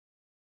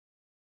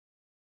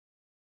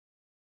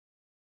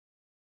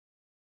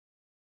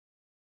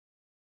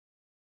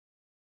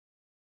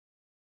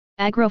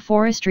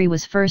Agroforestry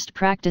was first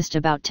practiced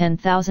about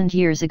 10,000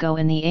 years ago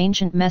in the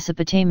ancient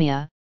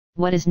Mesopotamia,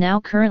 what is now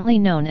currently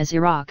known as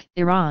Iraq,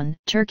 Iran,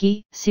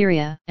 Turkey,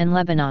 Syria, and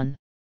Lebanon.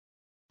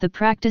 The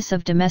practice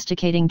of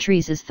domesticating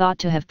trees is thought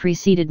to have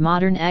preceded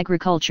modern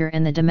agriculture,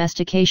 and the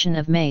domestication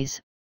of maize,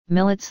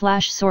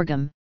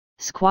 millet/sorghum,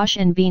 squash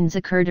and beans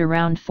occurred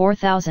around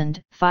 4000,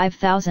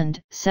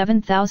 5000,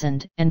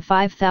 7000, and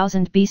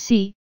 5000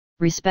 BC,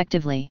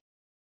 respectively.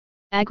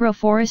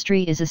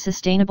 Agroforestry is a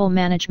sustainable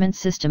management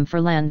system for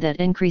land that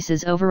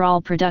increases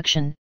overall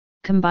production,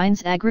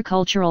 combines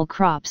agricultural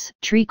crops,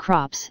 tree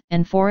crops,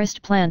 and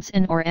forest plants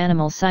and/or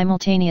animals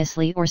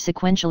simultaneously or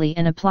sequentially,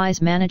 and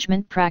applies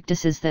management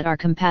practices that are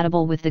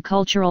compatible with the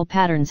cultural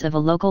patterns of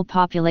a local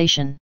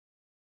population.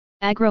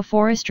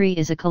 Agroforestry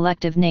is a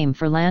collective name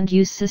for land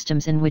use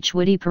systems in which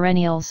woody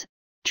perennials,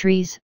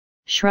 trees,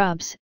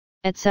 shrubs,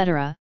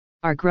 etc.,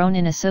 are grown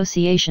in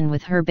association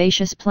with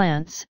herbaceous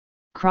plants,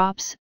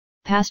 crops,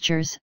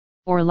 pastures,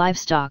 or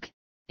livestock,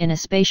 in a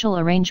spatial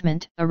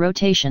arrangement, a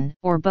rotation,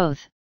 or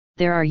both.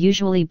 There are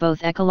usually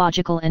both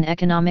ecological and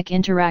economic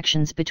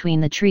interactions between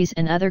the trees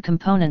and other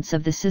components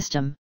of the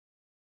system.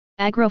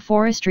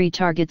 Agroforestry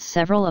targets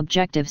several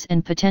objectives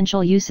and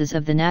potential uses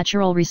of the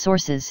natural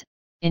resources,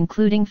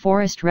 including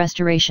forest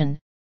restoration,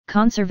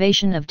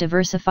 conservation of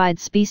diversified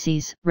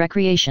species,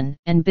 recreation,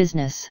 and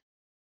business.